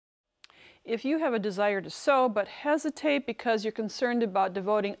If you have a desire to sew but hesitate because you're concerned about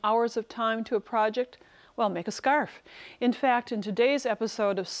devoting hours of time to a project, well, make a scarf. In fact, in today's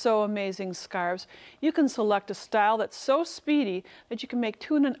episode of Sew Amazing Scarves, you can select a style that's so speedy that you can make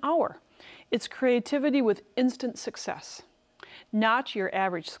 2 in an hour. It's creativity with instant success. Not Your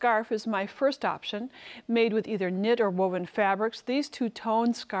Average Scarf is my first option. Made with either knit or woven fabrics, these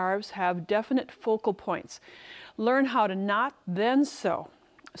two-tone scarves have definite focal points. Learn how to knot, then sew.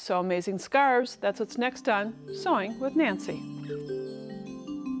 Sew Amazing Scarves, that's what's next on Sewing with Nancy.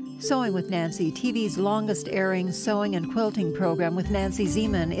 Sewing with Nancy, TV's longest airing sewing and quilting program with Nancy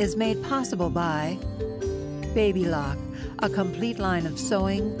Zeman, is made possible by Baby Lock, a complete line of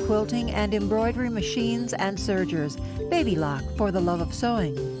sewing, quilting, and embroidery machines and sergers. Baby Lock, for the love of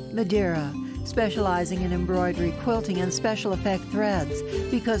sewing. Madeira, specializing in embroidery, quilting, and special effect threads,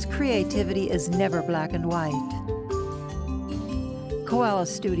 because creativity is never black and white. Koala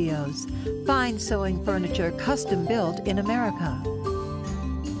Studios, fine sewing furniture custom built in America.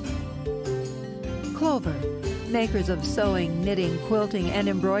 Clover, makers of sewing, knitting, quilting, and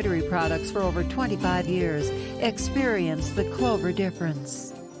embroidery products for over 25 years. Experience the Clover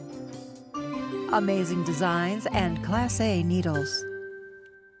difference. Amazing designs and Class A needles.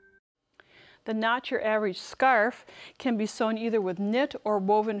 The Not Your Average Scarf can be sewn either with knit or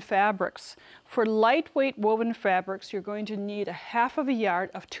woven fabrics. For lightweight woven fabrics, you're going to need 1/2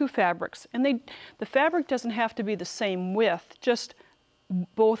 yard of 2 fabrics. And the fabric doesn't have to be the same width, just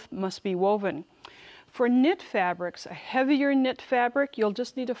both must be woven. For knit fabrics, a heavier knit fabric, you'll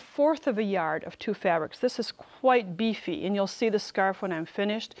just need 1/4 yard of 2 fabrics. This is quite beefy, and you'll see the scarf when I'm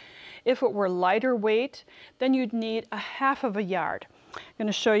finished. If it were lighter weight, then you'd need 1/2 yard. I'm going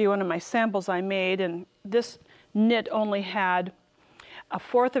to show you one of my samples I made, and this knit only had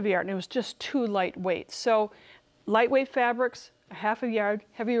 1/4 yard, and it was just too lightweight. So lightweight fabrics, 1/2 yard,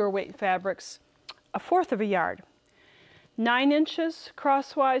 heavier weight fabrics, 1/4 yard. 9 inches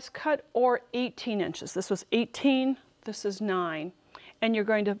crosswise cut or 18 inches. This was 18, this is 9. And you're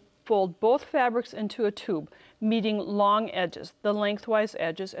going to fold both fabrics into a tube, meeting long edges, the lengthwise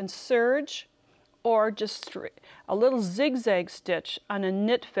edges, and serge or just a little zigzag stitch on a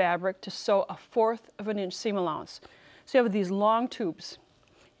knit fabric to sew 1/4 inch seam allowance. So you have these long tubes.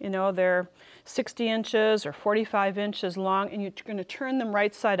 You know, they're 60 inches or 45 inches long, and you're going to turn them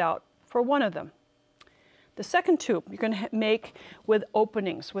right side out for one of them. The second tube you're going to make with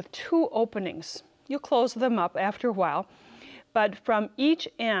openings, with 2 openings. You'll close them up after a while, but from each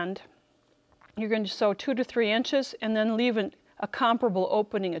end you're going to sew 2 to 3 inches and then leave a comparable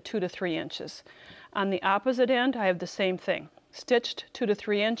opening of 2 to 3 inches. On the opposite end, I have the same thing. Stitched 2 to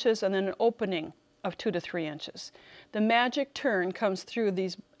 3 inches and then an opening of 2 to 3 inches. The magic turn comes through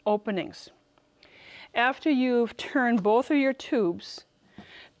these openings. After you've turned both of your tubes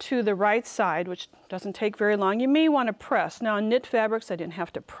to the right side, which doesn't take very long, you may want to press. Now in knit fabrics, I didn't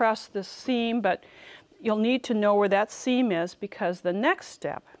have to press this seam, but you'll need to know where that seam is, because the next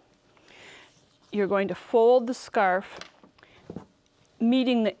step, you're going to fold the scarf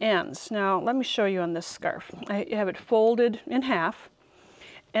meeting the ends. Now let me show you on this scarf. I have it folded in half,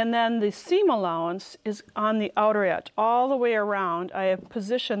 and then the seam allowance is on the outer edge. All the way around I have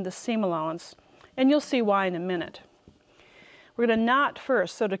positioned the seam allowance, and you'll see why in a minute. We're going to knot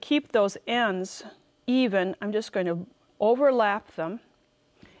first, so to keep those ends even, I'm just going to overlap them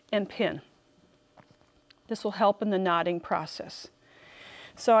and pin. This will help in the knotting process.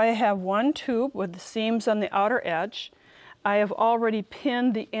 So I have one tube with the seams on the outer edge. I have already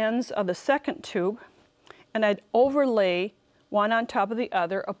pinned the ends of the second tube, and I'd overlay one on top of the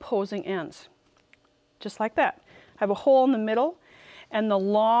other opposing ends. Just like that. I have a hole in the middle, and the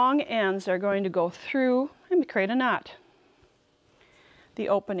long ends are going to go through and create a knot. The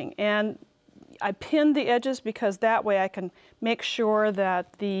opening, and I pinned the edges because that way I can make sure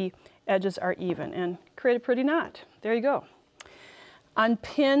that the edges are even and create a pretty knot. There you go.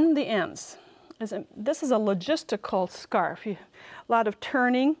 Unpin the ends. This is a logistical scarf. A lot of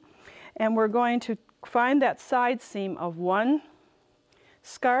turning, and we're going to find that side seam of one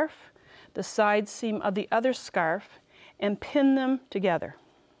scarf, the side seam of the other scarf, and pin them together.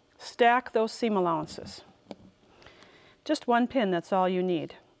 Stack those seam allowances. Just one pin, that's all you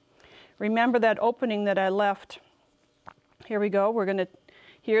need. Remember that opening that I left. Here we go.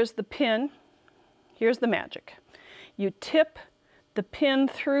 Here's the pin. Here's the magic. You tip the pin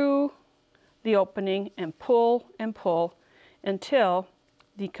through the opening and pull until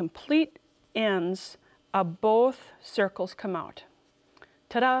the complete ends of both circles come out.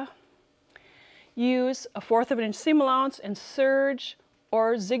 Ta-da! Use 1/4 inch seam allowance and serge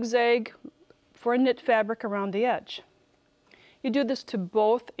or zigzag for a knit fabric around the edge. You do this to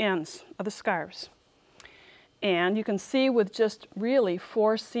both ends of the scarves. And you can see with just really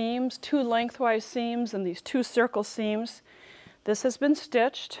 4 seams, 2 lengthwise seams and these 2 circle seams, this has been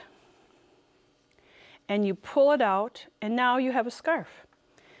stitched. And you pull it out, and now you have a scarf.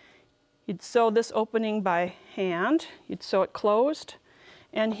 You'd sew this opening by hand, you'd sew it closed,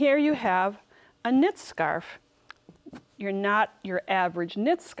 and here you have a knit scarf. You're not your average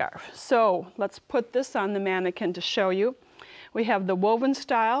knit scarf. So let's put this on the mannequin to show you. We have the woven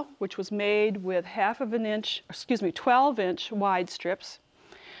style, which was made with 12-inch wide strips.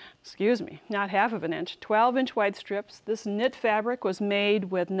 Not half of an inch, 12-inch wide strips. This knit fabric was made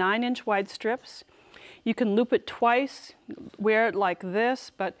with 9-inch wide strips. You can loop it twice, wear it like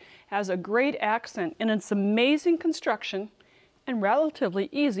this, but has a great accent, and it's amazing construction and relatively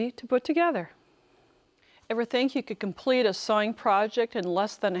easy to put together. Ever think you could complete a sewing project in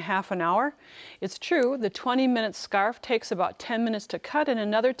less than a half an hour? It's true, the 20-minute scarf takes about 10 minutes to cut and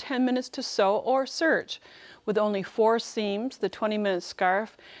another 10 minutes to sew or serge. With only 4 seams, the 20-minute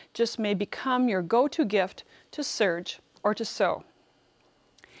scarf just may become your go-to gift to serge or to sew.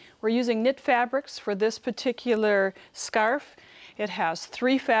 We're using knit fabrics for this particular scarf. It has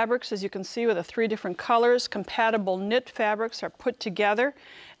 3 fabrics, as you can see, with the 3 different colors. Compatible knit fabrics are put together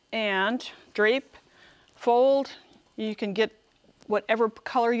and drape, fold. You can get whatever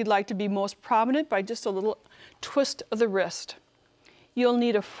color you'd like to be most prominent by just a little twist of the wrist. You'll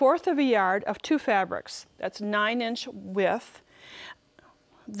need 1/4 of a yard of 2 fabrics. That's 9-inch width,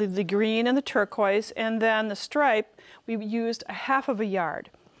 the green and the turquoise, and then the stripe, we used 1/2 of a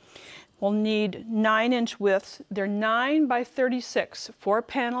yard. We'll need 9-inch widths. They're 9 by 36, 4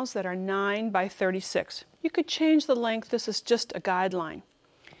 panels that are 9 by 36. You could change the length, this is just a guideline.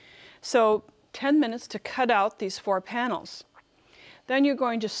 So 10 minutes to cut out these 4 panels. Then you're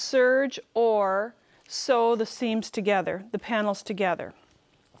going to serge or sew the seams together, the panels together.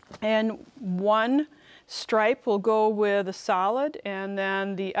 And one stripe will go with a solid, and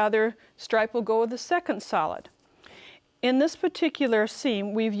then the other stripe will go with the second solid. In this particular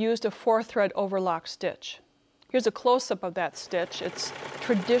seam, we've used a 4-thread overlock stitch. Here's a close-up of that stitch. It's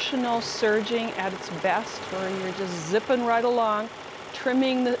traditional serging at its best, where you're just zipping right along,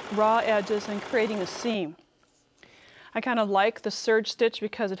 trimming the raw edges and creating a seam. I kind of like the serge stitch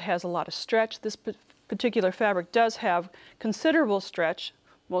because it has a lot of stretch. This particular fabric does have considerable stretch.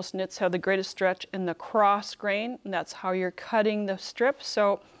 Most knits have the greatest stretch in the cross grain, and that's how you're cutting the strip,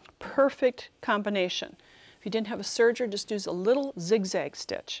 so perfect combination. If you didn't have a serger, just use a little zigzag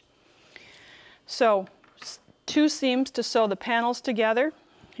stitch. So 2 seams to sew the panels together.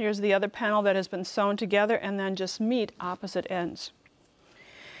 Here's the other panel that has been sewn together, and then just meet opposite ends,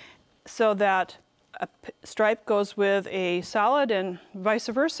 so that a stripe goes with a solid and vice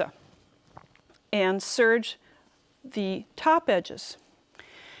versa. And serge the top edges.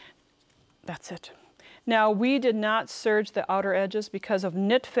 That's it. Now, we did not serge the outer edges because of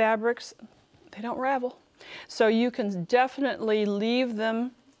knit fabrics. They don't ravel. So you can definitely leave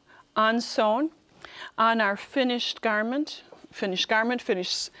them unsewn. On our finished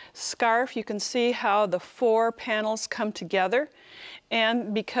scarf, you can see how the 4 panels come together.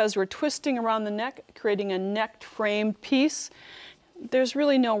 And because we're twisting around the neck, creating a necked framed piece, there's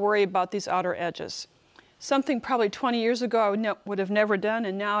really no worry about these outer edges. Something probably 20 years ago I would have never done,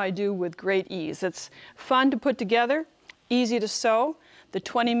 and now I do with great ease. It's fun to put together, easy to sew. The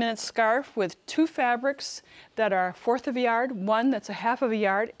 20-minute scarf with 2 fabrics that are 1/4 of a yard, 1 that's 1/2 of a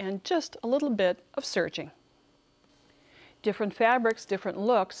yard, and just a little bit of serging. Different fabrics, different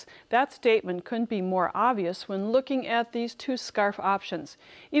looks. That statement couldn't be more obvious when looking at these 2 scarf options.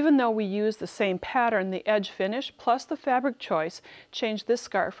 Even though we use the same pattern, the edge finish plus the fabric choice changed this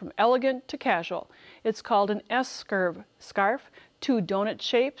scarf from elegant to casual. It's called an S-curve scarf. 2 donut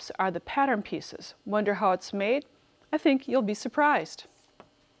shapes are the pattern pieces. Wonder how it's made? I think you'll be surprised.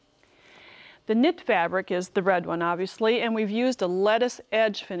 The knit fabric is the red one, obviously, and we've used a lettuce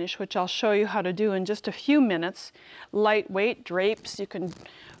edge finish, which I'll show you how to do in just a few minutes. Lightweight drapes, you can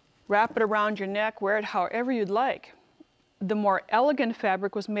wrap it around your neck, wear it however you'd like. The more elegant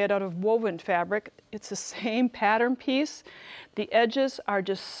fabric was made out of woven fabric. It's the same pattern piece. The edges are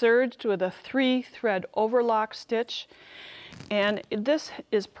just serged with a 3-thread overlock stitch. And this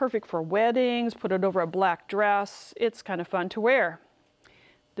is perfect for weddings, put it over a black dress. It's kind of fun to wear.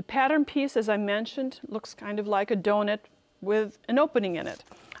 The pattern piece, as I mentioned, looks kind of like a donut with an opening in it,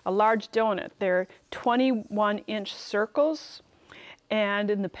 a large donut. They're 21-inch circles, and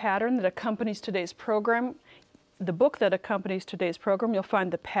in the pattern that accompanies today's program, the book that accompanies today's program, you'll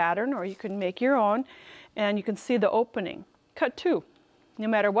find the pattern, or you can make your own, and you can see the opening. Cut 2. No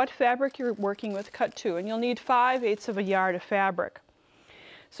matter what fabric you're working with, cut 2, and you'll need 5/8 of a yard of fabric.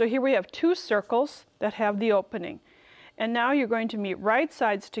 So here we have 2 circles that have the opening, and now you're going to meet right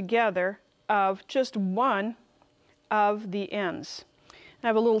sides together of just one of the ends. I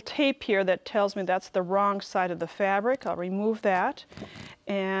have a little tape here that tells me that's the wrong side of the fabric. I'll remove that,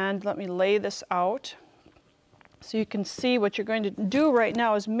 and let me lay this out. So you can see what you're going to do right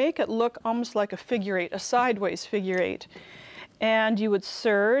now is make it look almost like a figure 8, a sideways figure 8. And you would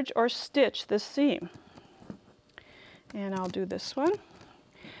serge or stitch this seam. And I'll do this one.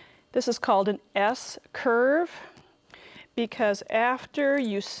 This is called an S curve because after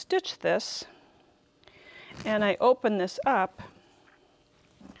you stitch this and I open this up,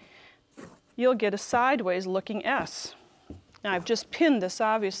 you'll get a sideways looking S. Now I've just pinned this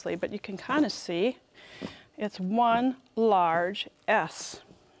obviously, but you can kind of see it's one large S.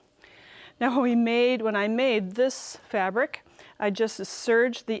 Now when I made this fabric, I just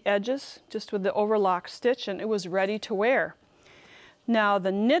serged the edges just with the overlock stitch and it was ready to wear. Now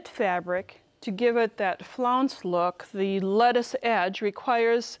the knit fabric, to give it that flounce look, the lettuce edge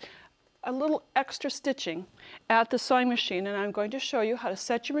requires a little extra stitching at the sewing machine, and I'm going to show you how to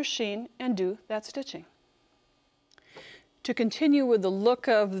set your machine and do that stitching. To continue with the look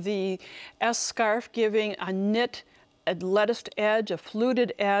of the S scarf, giving a knit, a lettuced edge, a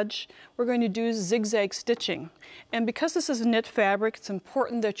fluted edge, we're going to do zigzag stitching. And because this is a knit fabric, it's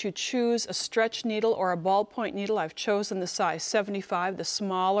important that you choose a stretch needle or a ballpoint needle. I've chosen the size 75, the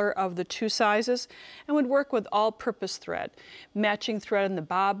smaller of the 2 sizes, and would work with all-purpose thread. Matching thread in the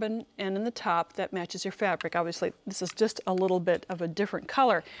bobbin and in the top that matches your fabric. Obviously, this is just a little bit of a different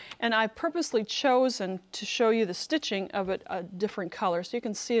color. And I've purposely chosen to show you the stitching of it a different color so you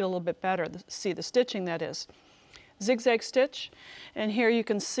can see it a little bit better, see the stitching that is. Zigzag stitch, and here you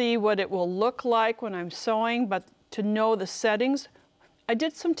can see what it will look like when I'm sewing, but to know the settings, I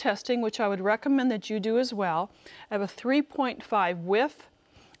did some testing, which I would recommend that you do as well. I have a 3.5 width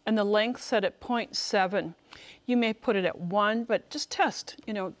and the length set at 0.7. You may put it at 1, but just test,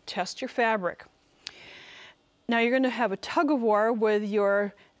 test your fabric. Now you're going to have a tug of war with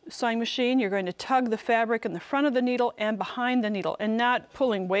your sewing machine. You're going to tug the fabric in the front of the needle and behind the needle, and not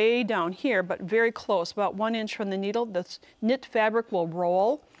pulling way down here, but very close, about 1 inch from the needle. The knit fabric will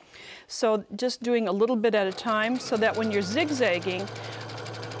roll. So just doing a little bit at a time so that when you're zigzagging,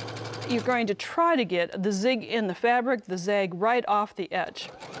 you're going to try to get the zig in the fabric, the zag right off the edge,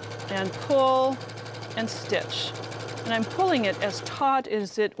 and pull and stitch. And I'm pulling it as taut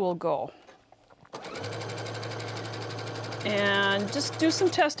as it will go. And just do some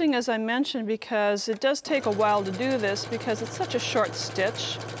testing, as I mentioned, because it does take a while to do this because it's such a short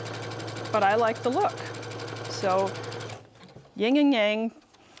stitch, but I like the look. So yin and yang,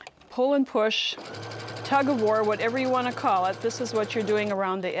 pull and push, tug of war, whatever you want to call it, this is what you're doing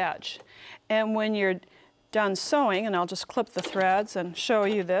around the edge. And when you're done sewing, and I'll just clip the threads and show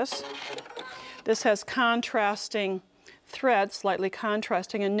you this, this has contrasting thread, slightly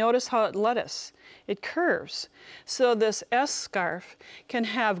contrasting, and notice how it lettuce. It curves. So this S scarf can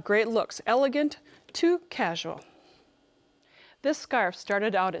have great looks, elegant to casual. This scarf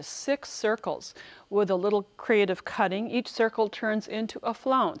started out as 6 circles with a little creative cutting. Each circle turns into a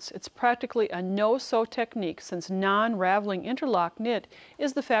flounce. It's practically a no-sew technique since non-raveling interlock knit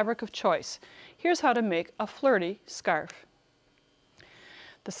is the fabric of choice. Here's how to make a flirty scarf.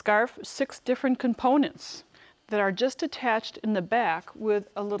 The scarf, 6 different components that are just attached in the back with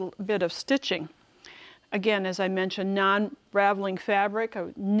a little bit of stitching. Again, as I mentioned, non-raveling fabric,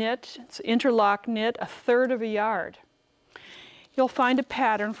 a knit, it's interlock knit, 1/3 of a yard. You'll find a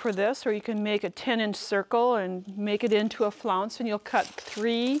pattern for this, or you can make a 10-inch circle and make it into a flounce, and you'll cut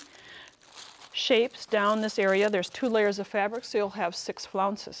 3 shapes down this area. There's 2 layers of fabric, so you'll have 6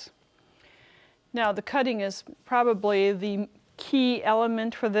 flounces. Now, the cutting is probably the key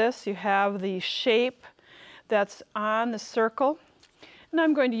element for this. You have the shape that's on the circle. And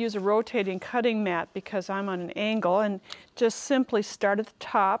I'm going to use a rotating cutting mat because I'm on an angle, and just simply start at the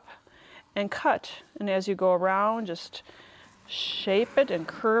top and cut. And as you go around, just shape it and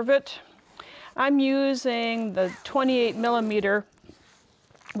curve it. I'm using the 28mm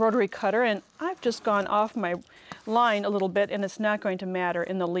rotary cutter, and I've just gone off my line a little bit, and it's not going to matter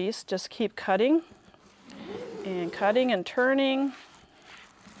in the least. Just keep cutting and turning and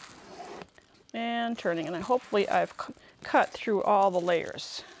turning, and hopefully I've cut through all the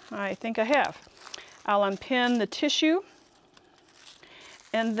layers. I think I have. I'll unpin the tissue,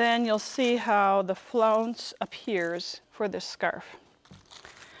 and then you'll see how the flounce appears for this scarf.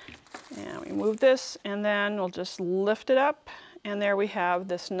 And we move this, and then we'll just lift it up And there we have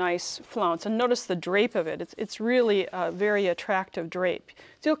this nice flounce. And notice the drape of it. It's really a very attractive drape.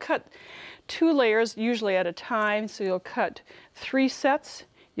 So you'll cut 2 layers, usually at a time. So you'll cut 3 sets.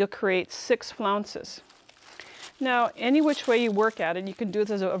 You'll create 6 flounces. Now, any which way you work at it, you can do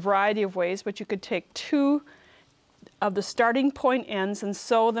this a variety of ways, but you could take 2 of the starting point ends and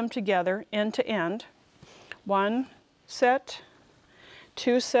sew them together end to end. 1 set,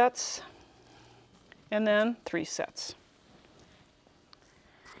 2 sets, and then 3 sets.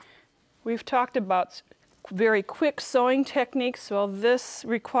 We've talked about very quick sewing techniques. Well, this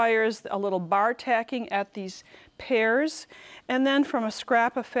requires a little bar tacking at these pairs, and then from a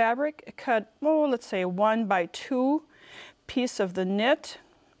scrap of fabric, cut, oh, let's say 1 by 2 piece of the knit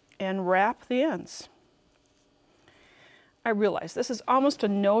and wrap the ends. I realize this is almost a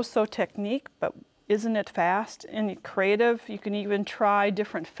no-sew technique, but isn't it fast and creative? You can even try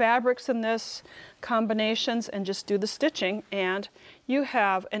different fabrics in this, combinations, and just do the stitching, and you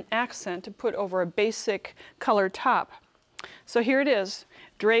have an accent to put over a basic colored top. So here it is,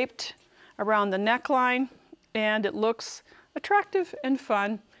 draped around the neckline, and it looks attractive and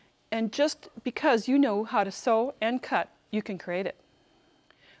fun, and just because you know how to sew and cut, you can create it.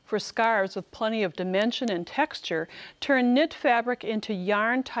 For scarves with plenty of dimension and texture, turn knit fabric into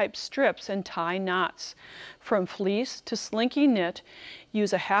yarn-type strips and tie knots. From fleece to slinky knit,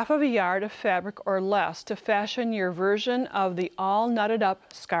 use a half of a yard of fabric or less to fashion your version of the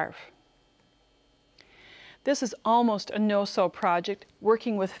all-knotted-up scarf. This is almost a no-sew project.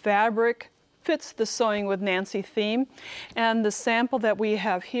 Working with fabric fits the Sewing with Nancy theme, and the sample that we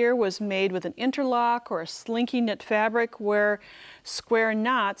have here was made with an interlock or a slinky knit fabric where square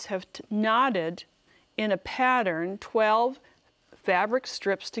knots have knotted in a pattern 12 fabric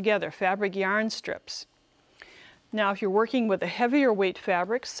strips together, fabric yarn strips. Now, if you're working with a heavier weight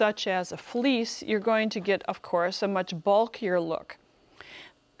fabric, such as a fleece, you're going to get, of course, a much bulkier look.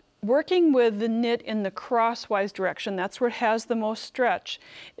 Working with the knit in the crosswise direction, that's where it has the most stretch,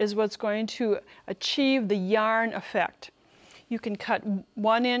 is what's going to achieve the yarn effect. You can cut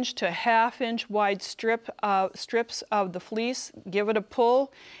 1 inch to 1/2 inch wide strips of the fleece, give it a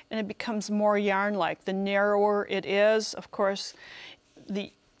pull, and it becomes more yarn-like. The narrower it is, of course,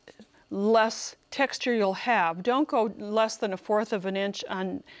 the less texture you'll have. Don't go less than 1/4 of an inch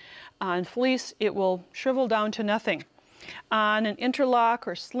on fleece. It will shrivel down to nothing. On an interlock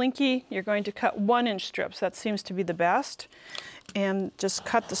or slinky, you're going to cut 1 inch strips. That seems to be the best. And just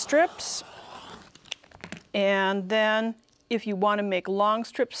cut the strips. And then if you want to make long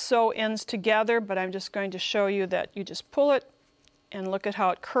strips, sew ends together, but I'm just going to show you that you just pull it and look at how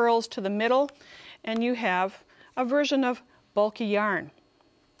it curls to the middle, and you have a version of bulky yarn.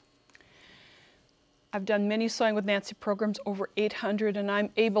 I've done many Sewing with Nancy programs, over 800, and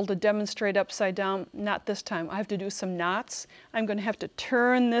I'm able to demonstrate upside down. Not this time. I have to do some knots. I'm going to have to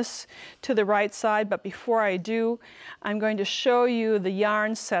turn this to the right side, but before I do, I'm going to show you the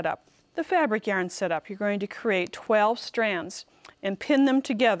yarn setup, the fabric yarn setup. You're going to create 12 strands and pin them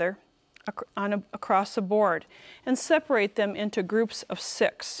together across the board and separate them into groups of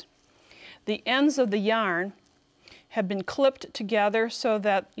 6. The ends of the yarn have been clipped together so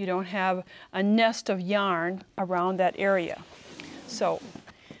that you don't have a nest of yarn around that area. So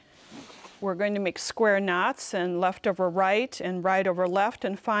we're going to make square knots and left over right and right over left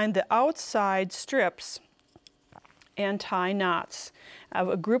and find the outside strips and tie knots of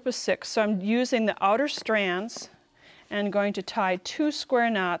a group of 6. So I'm using the outer strands and going to tie 2 square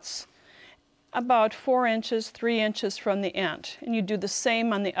knots about 4 inches, 3 inches from the end. And you do the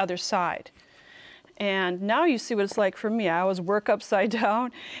same on the other side. And now you see what it's like for me. I always work upside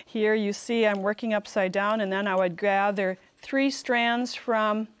down. Here you see I'm working upside down, and then I would gather 3 strands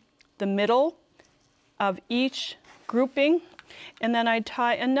from the middle of each grouping, and then I'd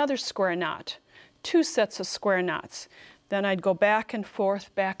tie another square knot, 2 sets of square knots. Then I'd go back and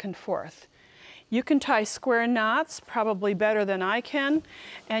forth, back and forth. You can tie square knots probably better than I can,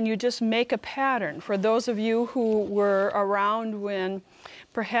 and you just make a pattern. For those of you who were around when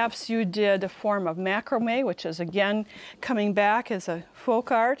perhaps you did a form of macrame, which is again coming back as a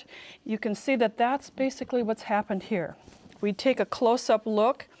folk art, you can see that that's basically what's happened here. We take a close-up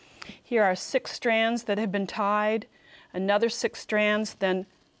look. Here are 6 strands that have been tied, another 6 strands, then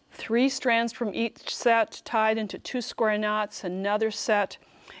 3 strands from each set tied into 2 square knots, another set,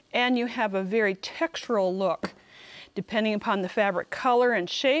 and you have a very textural look. Depending upon the fabric color and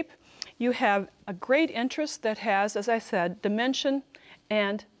shape, you have a great interest that has, as I said, dimension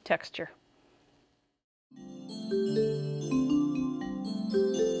and texture.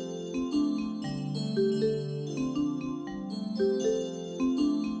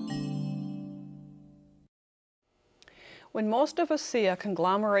 When most of us see a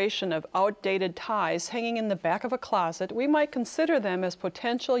conglomeration of outdated ties hanging in the back of a closet, we might consider them as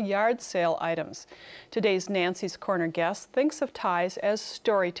potential yard sale items. Today's Nancy's Corner guest thinks of ties as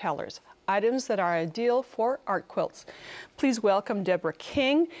storytellers, items that are ideal for art quilts. Please welcome Deborah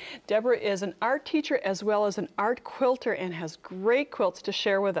King. Deborah is an art teacher as well as an art quilter and has great quilts to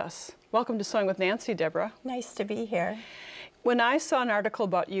share with us. Welcome to Sewing with Nancy, Deborah. Nice to be here. When I saw an article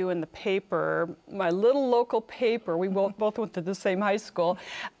about you in the paper, my little local paper, we both went to the same high school,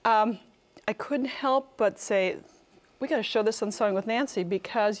 I couldn't help but say, we got to show this on Sewing with Nancy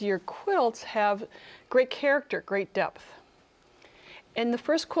because your quilts have great character, great depth. And the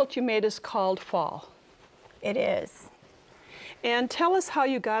first quilt you made is called Fall. It is. And tell us how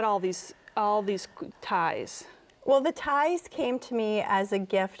you got all these ties. Well, the ties came to me as a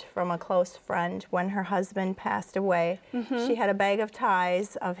gift from a close friend when her husband passed away. She had a bag of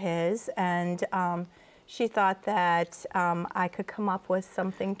ties of his, and she thought that I could come up with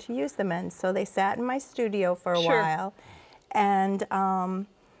something to use them in. So they sat in my studio for a while, and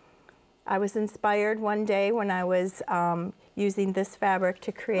I was inspired one day when I was using this fabric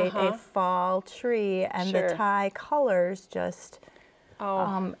to create a fall tree, and the tie colors just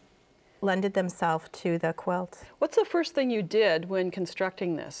lended themselves to the quilt. What's the first thing you did when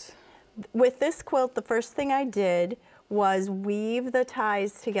constructing this? With this quilt, the first thing I did was weave the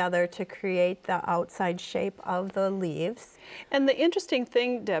ties together to create the outside shape of the leaves. And the interesting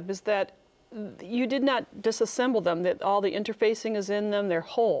thing, Deb, is that you did not disassemble them, that all the interfacing is in them, they're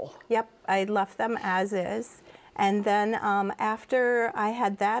whole. Yep, I left them as is. And then after I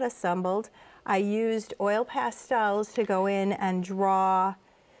had that assembled, I used oil pastels to go in and draw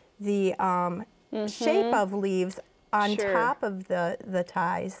the shape of leaves on top of the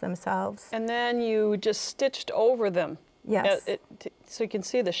ties themselves. And then you just stitched over them. Yes. So you can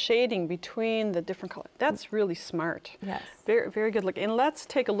see the shading between the different colors. That's really smart. Yes. Very, very good looking. And let's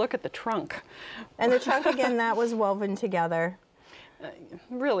take a look at the trunk. And the trunk, again, that was woven together.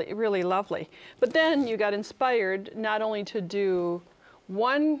 Really, really lovely. But then you got inspired not only to do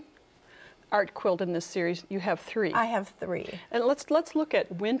one art quilt in this series, you have three. I have three. And let's look at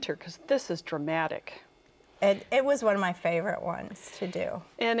Winter, because this is dramatic. It was one of my favorite ones to do.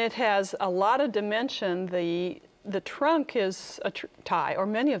 And it has a lot of dimension. The trunk is a tie, or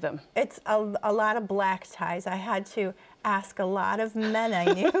many of them. It's a lot of black ties. I had to ask a lot of men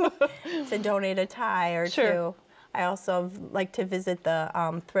I knew to donate a tie or two. I also like to visit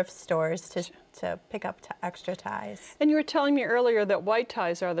the thrift stores to pick up extra ties. And you were telling me earlier that white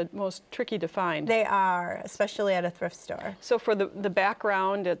ties are the most tricky to find. They are, especially at a thrift store. So for the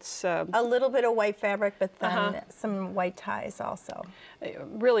background, it's a little bit of white fabric, but then some white ties also.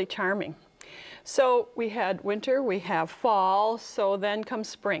 Really charming. So we had winter, we have fall, so then comes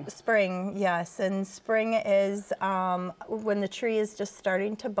spring. Spring, yes, and spring is when the tree is just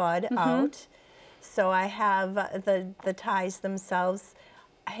starting to bud out. So I have the ties themselves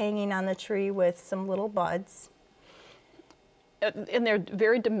hanging on the tree with some little buds. And they're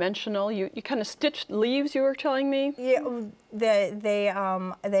very dimensional. You kind of stitched leaves, you were telling me? Yeah, they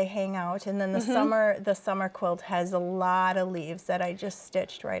hang out, and then the summer quilt has a lot of leaves that I just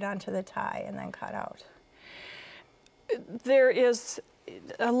stitched right onto the tie and then cut out. There is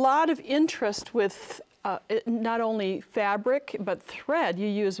a lot of interest with not only fabric, but thread. You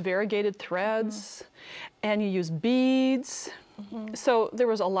use variegated threads, and you use beads. So there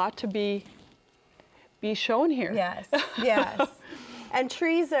was a lot to be shown here. Yes, yes. And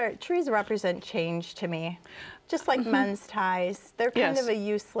trees represent change to me, just like men's ties. They're kind of a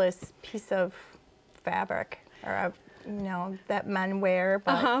useless piece of fabric, or that men wear.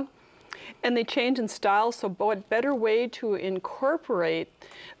 But And they change in style. So what better way to incorporate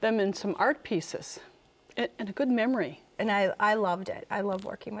them in some art pieces? And a good memory. And I loved it. I love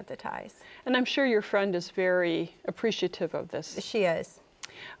working with the ties. And I'm sure your friend is very appreciative of this. She is.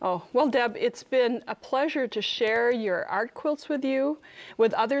 Oh, well, Deb, it's been a pleasure to share your art quilts with you.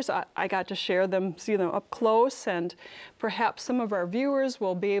 With others, I got to share them, see them up close, and perhaps some of our viewers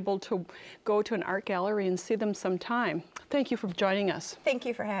will be able to go to an art gallery and see them sometime. Thank you for joining us. Thank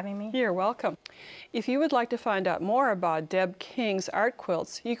you for having me. You're welcome. If you would like to find out more about Deb King's art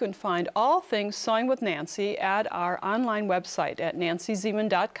quilts, you can find all things Sewing with Nancy at our online website at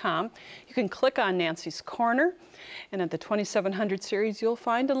nancyzeman.com. You can click on Nancy's Corner, and at the 2700 series, you'll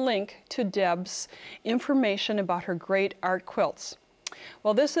find a link to Deb's information about her great art quilts.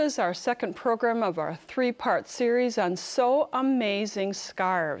 Well, this is our second program of our three-part series on So Amazing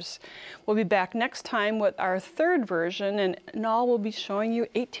Scarves. We'll be back next time with our third version, and in all we'll be showing you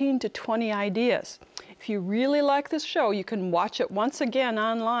 18 to 20 ideas. If you really like this show, you can watch it once again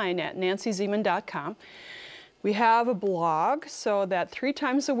online at nancyzeman.com. We have a blog so that 3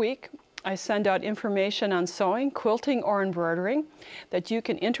 times a week I send out information on sewing, quilting, or embroidering, that you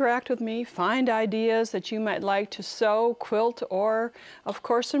can interact with me, find ideas that you might like to sew, quilt, or, of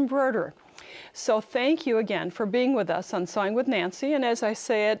course, embroider. So thank you again for being with us on Sewing with Nancy, and as I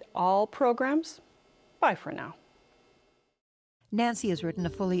say at all programs, bye for now. Nancy has written a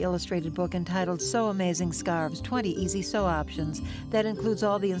fully illustrated book entitled Sew Amazing Scarves, 20 Easy Sew Options, that includes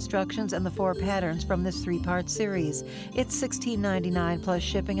all the instructions and the 4 patterns from this 3-part series. It's $16.99 plus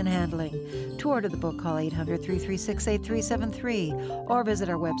shipping and handling. To order the book, call 800-336-8373 or visit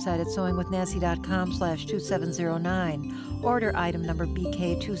our website at sewingwithnancy.com/2709. Order item number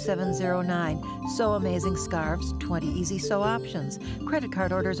BK2709. Sew Amazing Scarves, 20 Easy Sew Options. Credit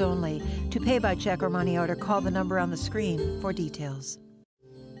card orders only. To pay by check or money order, call the number on the screen for details.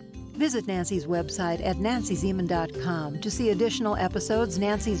 Visit Nancy's website at nancyzeman.com to see additional episodes,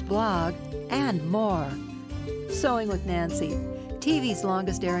 Nancy's blog, and more. Sewing with Nancy, TV's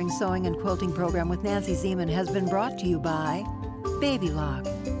longest-airing sewing and quilting program with Nancy Zeman, has been brought to you by Baby Lock,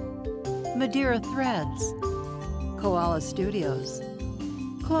 Madeira Threads, Koala Studios,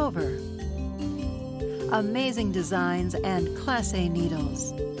 Clover, Amazing Designs, and Class A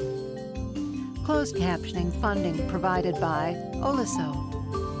Needles. Closed captioning funding provided by Oliso.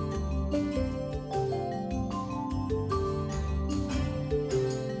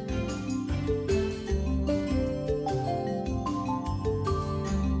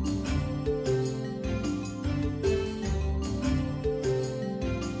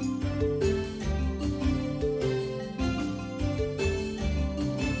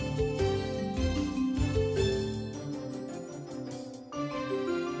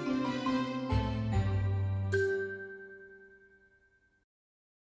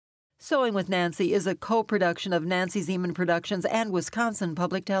 Sewing with Nancy is a co-production of Nancy Zeman Productions and Wisconsin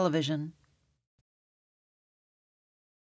Public Television.